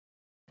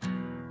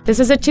This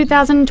is a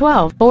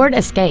 2012 Ford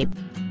Escape.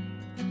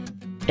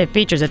 It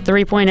features a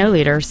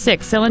 3.0-liter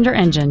 6-cylinder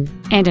engine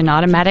and an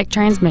automatic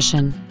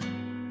transmission.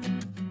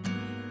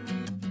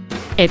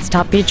 Its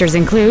top features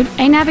include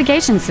a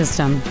navigation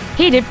system,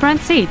 heated front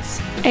seats,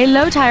 a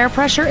low tire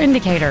pressure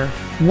indicator,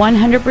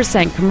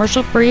 100%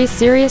 commercial-free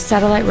Sirius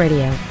satellite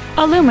radio,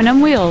 aluminum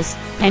wheels,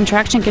 and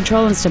traction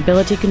control and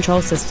stability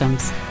control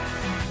systems.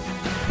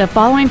 The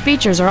following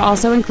features are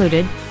also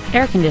included: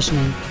 air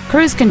conditioning,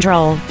 cruise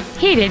control,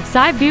 heated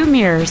side view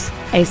mirrors,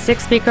 a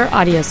 6-speaker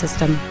audio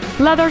system,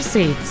 leather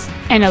seats,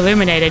 an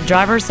illuminated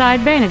driver's side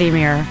vanity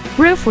mirror,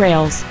 roof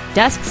rails,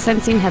 dusk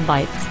sensing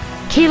headlights,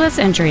 keyless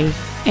entry,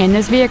 and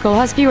this vehicle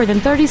has fewer than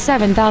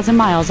 37,000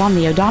 miles on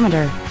the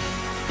odometer.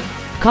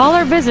 Call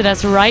or visit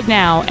us right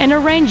now and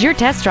arrange your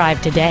test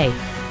drive today.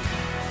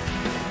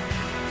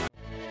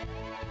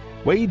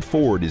 Wade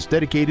Ford is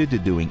dedicated to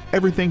doing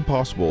everything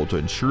possible to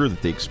ensure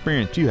that the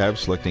experience you have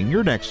selecting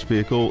your next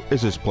vehicle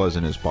is as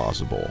pleasant as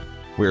possible.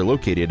 We are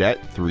located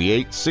at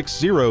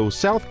 3860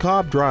 South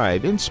Cobb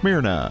Drive in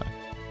Smyrna.